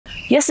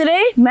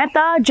Yesterday,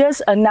 Meta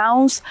just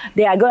announced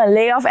they are going to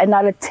lay off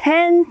another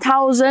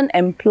 10,000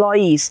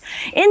 employees.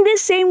 In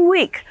this same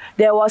week,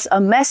 there was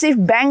a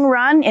massive bank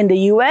run in the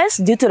US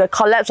due to the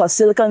collapse of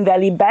Silicon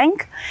Valley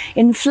Bank.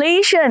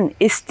 Inflation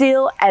is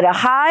still at a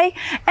high,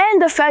 and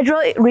the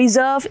Federal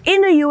Reserve in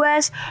the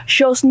US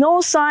shows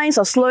no signs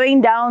of slowing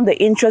down the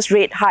interest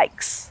rate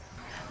hikes.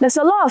 There's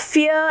a lot of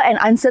fear and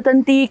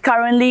uncertainty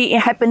currently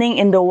happening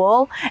in the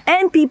world,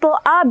 and people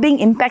are being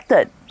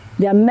impacted.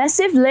 There are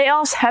massive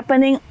layoffs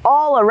happening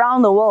all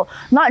around the world,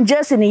 not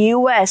just in the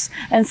US.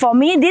 And for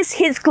me, this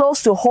hits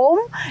close to home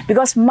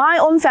because my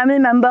own family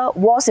member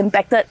was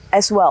impacted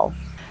as well.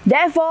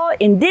 Therefore,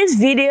 in this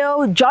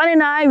video, John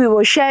and we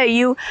will share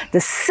you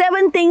the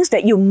 7 things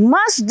that you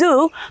must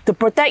do to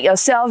protect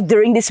yourself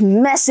during these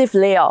massive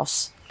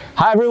layoffs.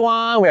 Hi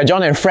everyone, we are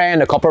John and Fran,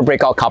 the corporate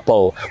breakout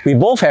couple. We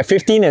both have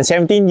 15 and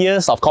 17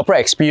 years of corporate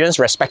experience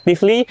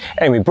respectively,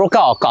 and we broke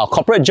out our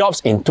corporate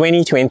jobs in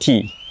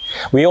 2020.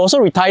 We also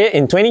retired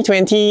in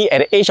 2020 at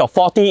the age of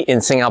 40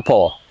 in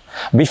Singapore.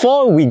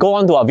 Before we go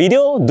on to our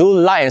video, do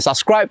like and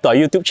subscribe to our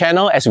YouTube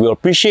channel as we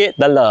appreciate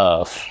the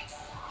love.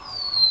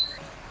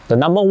 The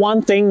number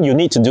 1 thing you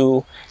need to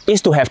do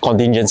is to have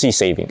contingency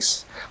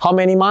savings. How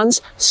many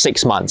months?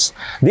 6 months.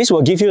 This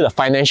will give you the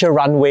financial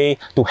runway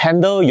to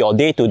handle your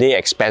day-to-day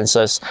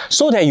expenses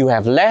so that you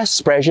have less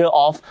pressure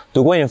off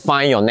to go and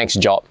find your next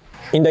job.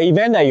 In the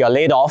event that you are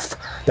laid off,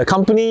 the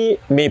company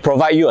may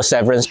provide you a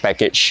severance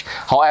package.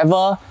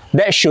 However,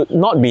 that should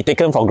not be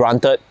taken for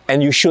granted,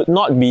 and you should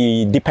not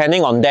be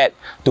depending on that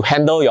to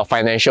handle your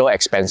financial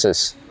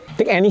expenses.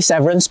 Take any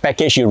severance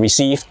package you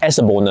receive as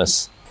a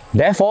bonus.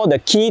 Therefore, the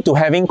key to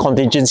having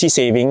contingency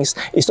savings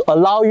is to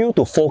allow you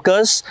to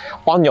focus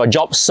on your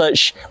job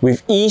search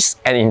with ease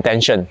and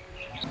intention.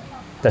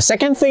 The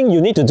second thing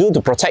you need to do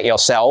to protect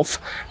yourself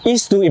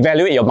is to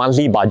evaluate your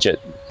monthly budget.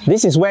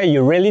 This is where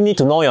you really need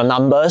to know your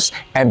numbers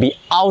and be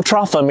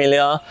ultra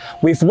familiar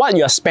with what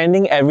you're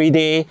spending every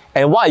day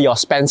and what your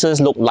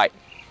expenses look like.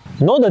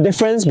 Know the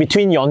difference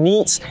between your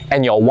needs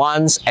and your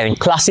wants and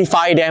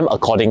classify them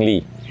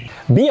accordingly.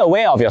 Be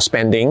aware of your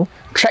spending,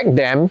 track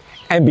them,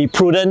 and be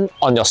prudent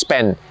on your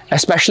spend,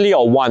 especially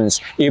your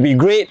wants. It would be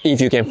great if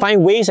you can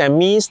find ways and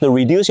means to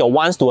reduce your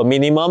wants to a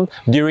minimum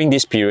during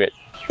this period.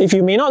 If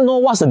you may not know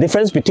what's the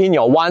difference between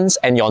your wants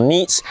and your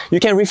needs, you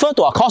can refer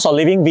to our cost of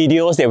living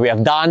videos that we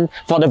have done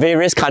for the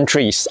various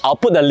countries. I'll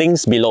put the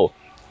links below.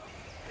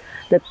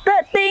 The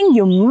third thing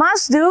you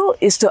must do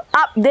is to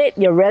update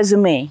your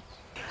resume.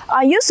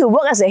 I used to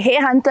work as a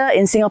headhunter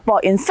in Singapore.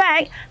 In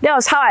fact, that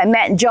was how I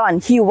met John.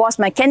 He was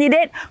my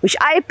candidate, which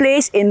I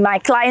placed in my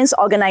client's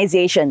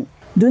organization.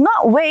 Do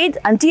not wait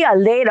until you are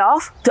laid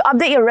off to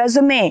update your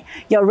resume.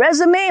 Your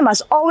resume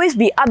must always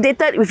be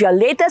updated with your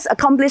latest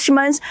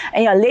accomplishments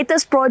and your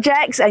latest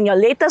projects and your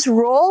latest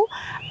role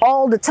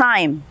all the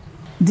time.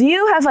 Do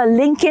you have a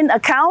LinkedIn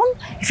account?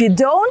 If you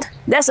don't,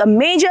 that's a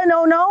major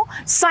no-no.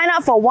 Sign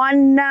up for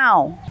one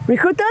now.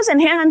 Recruiters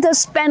and headhunters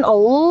spend a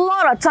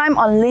lot of time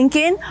on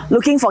LinkedIn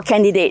looking for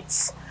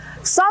candidates.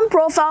 Some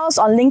profiles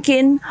on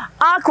LinkedIn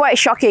are quite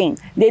shocking.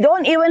 They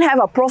don't even have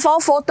a profile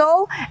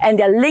photo and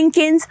their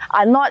LinkedIns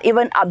are not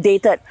even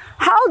updated.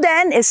 How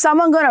then is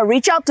someone going to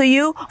reach out to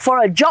you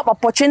for a job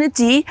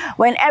opportunity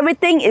when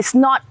everything is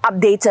not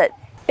updated?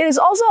 It is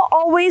also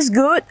always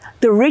good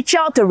to reach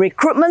out to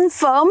recruitment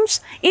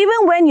firms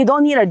even when you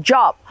don't need a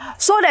job,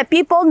 so that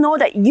people know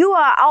that you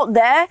are out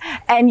there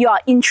and you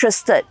are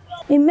interested.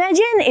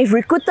 Imagine if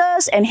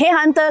recruiters and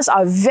headhunters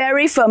are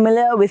very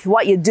familiar with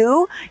what you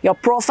do, your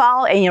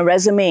profile and your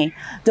resume.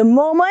 The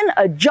moment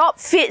a job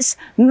fits,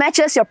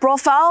 matches your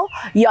profile,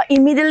 you're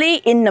immediately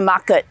in the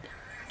market.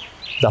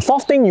 The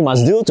 4th thing you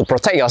must do to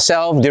protect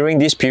yourself during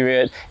this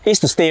period is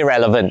to stay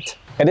relevant.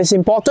 It is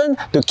important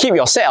to keep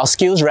your set of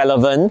skills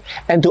relevant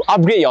and to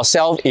upgrade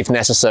yourself if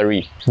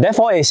necessary.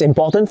 Therefore, it is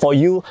important for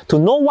you to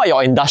know what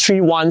your industry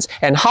wants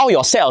and how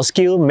your set of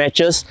skills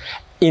matches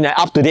in an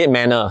up-to-date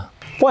manner.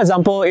 For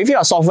example, if you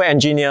are a software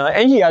engineer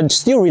and you are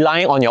still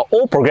relying on your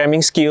old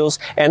programming skills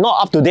and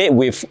not up to date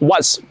with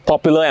what's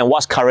popular and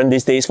what's current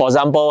these days, for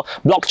example,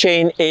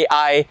 blockchain,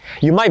 AI,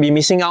 you might be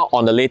missing out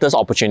on the latest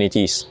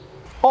opportunities.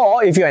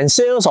 Or if you're in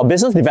sales or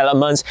business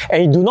developments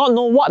and you do not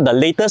know what the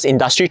latest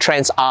industry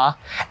trends are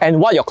and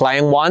what your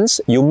client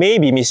wants, you may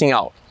be missing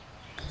out.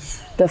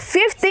 The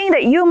 5th thing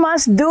that you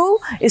must do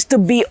is to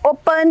be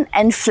open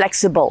and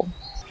flexible.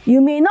 You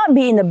may not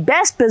be in the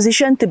best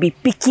position to be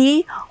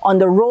picky on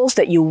the roles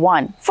that you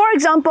want. For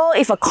example,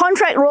 if a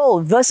contract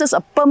role versus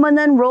a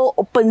permanent role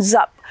opens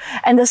up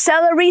and the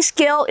salary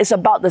scale is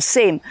about the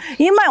same,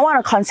 you might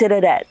want to consider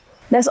that.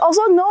 There's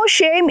also no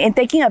shame in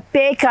taking a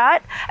pay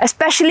cut,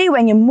 especially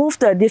when you move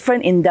to a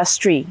different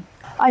industry.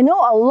 I know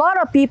a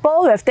lot of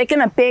people who have taken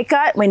a pay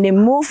cut when they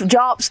move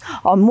jobs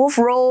or move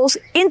roles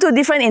into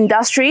different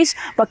industries,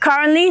 but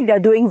currently they're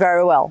doing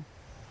very well.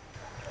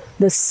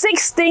 The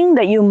 6th thing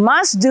that you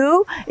must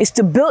do is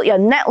to build your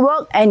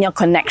network and your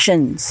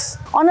connections.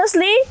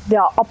 Honestly,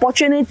 there are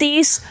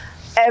opportunities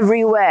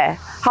everywhere.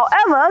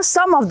 However,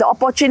 some of the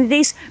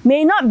opportunities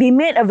may not be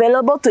made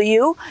available to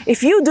you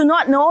if you do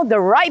not know the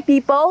right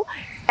people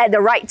at the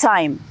right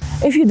time.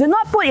 If you do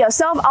not put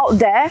yourself out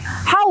there,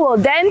 how will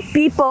then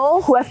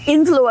people who have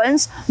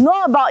influence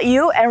know about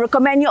you and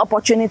recommend you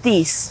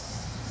opportunities?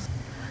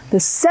 The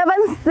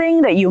seventh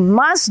thing that you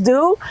must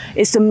do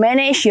is to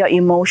manage your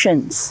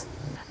emotions.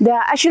 There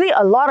are actually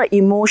a lot of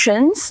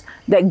emotions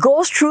that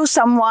goes through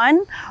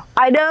someone,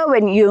 either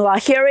when you are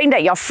hearing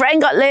that your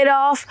friend got laid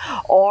off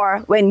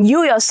or when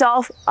you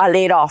yourself are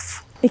laid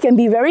off. It can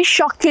be very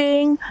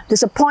shocking,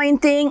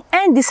 disappointing,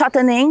 and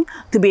disheartening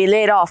to be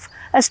laid off,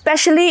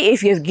 especially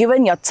if you've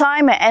given your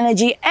time and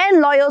energy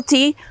and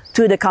loyalty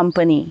to the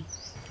company.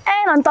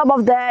 And on top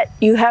of that,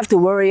 you have to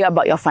worry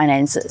about your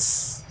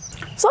finances.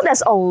 So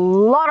there's a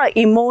lot of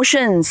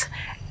emotions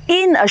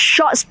in a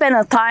short span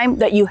of time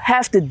that you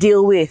have to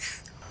deal with.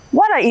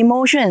 What are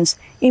emotions?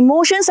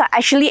 Emotions are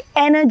actually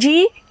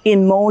energy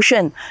in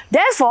motion.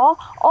 Therefore,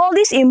 all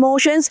these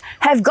emotions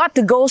have got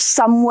to go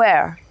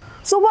somewhere.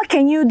 So what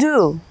can you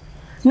do?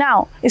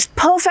 Now, it's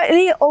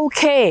perfectly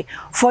okay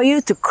for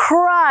you to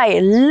cry,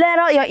 let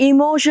out your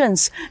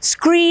emotions,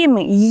 scream,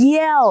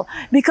 yell,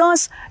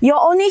 because you're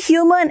only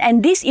human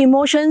and these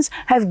emotions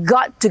have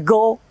got to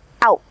go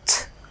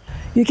out.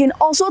 You can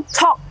also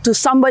talk to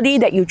somebody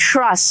that you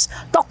trust,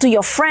 talk to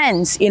your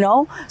friends,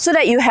 so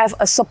that you have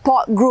a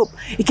support group.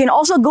 You can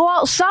also go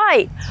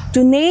outside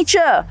to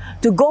nature,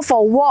 to go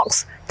for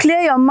walks, clear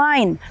your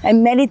mind,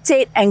 and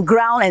meditate and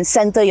ground and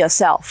center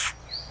yourself.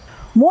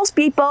 Most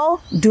people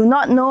do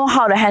not know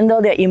how to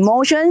handle their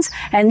emotions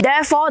and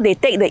therefore they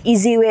take the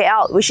easy way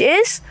out, which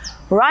is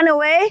run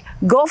away,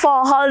 go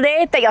for a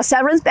holiday, take your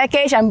severance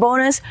package and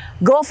bonus,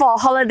 go for a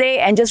holiday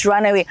and just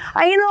run away.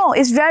 I know,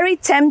 it's very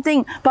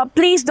tempting, but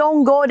please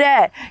don't go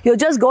there. You'll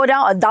just go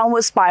down a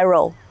downward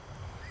spiral.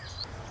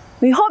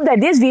 We hope that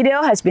this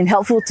video has been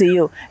helpful to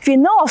you. If you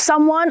know of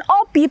someone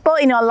or people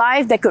in your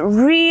life that could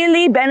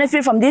really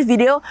benefit from this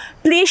video,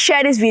 please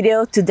share this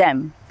video to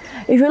them.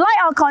 If you like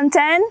our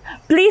content,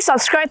 please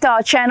subscribe to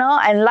our channel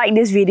and like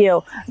this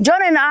video.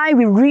 John and I,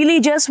 we really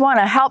just want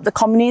to help the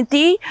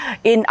community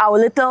in our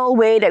little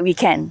way that we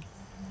can.